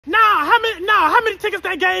how many tickets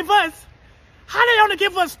they gave us? How they only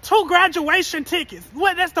give us 2 graduation tickets?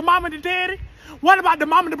 What, that's the mom and the daddy? What about the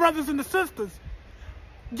mom and the brothers and the sisters?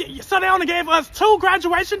 So they only gave us 2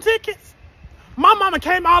 graduation tickets? My mama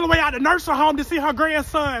came all the way out the nursing home to see her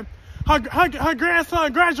grandson, her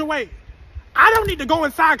grandson graduate. I don't need to go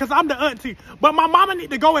inside because I'm the auntie, but my mama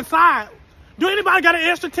need to go inside. Do anybody got an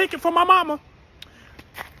extra ticket for my mama?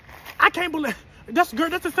 I can't believe, that's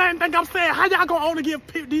the same thing I'm saying. How y'all gonna only give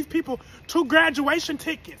these people 2 graduation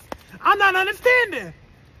tickets? I'm not understanding.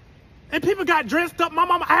 And people got dressed up. I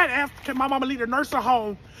had to ask, can my mama leave the nursing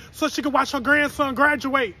home so she could watch her grandson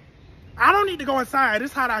graduate? I don't need to go inside.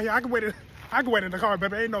 It's hot out here. I can wait in the car,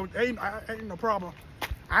 baby. Ain't no problem.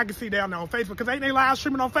 I can see down there on Facebook, because ain't they live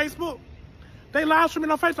streaming on Facebook? They live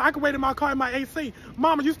streaming on Facebook. I can wait in my car in my AC.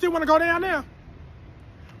 Mama, you still want to go down there?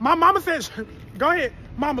 My mama said, go ahead.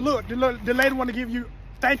 Mama, look, the lady want to give you,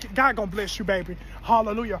 thank you. God gonna bless you, baby.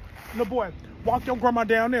 Hallelujah. Little boy, walk your grandma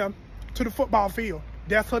down there to the football field.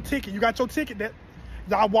 That's her ticket. You got your ticket. That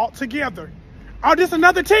y'all walk together. Oh, this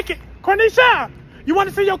another ticket. Cornisha, you want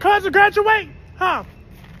to see your cousin graduate? Huh?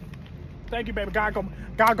 Thank you, baby. God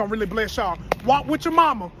gonna really bless y'all. Walk with your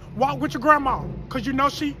mama. Walk with your grandma. Because you know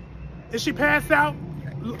if she passed out,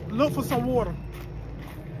 look for some water.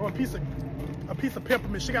 Or a piece of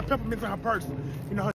peppermint. She got peppermint in her purse. You know,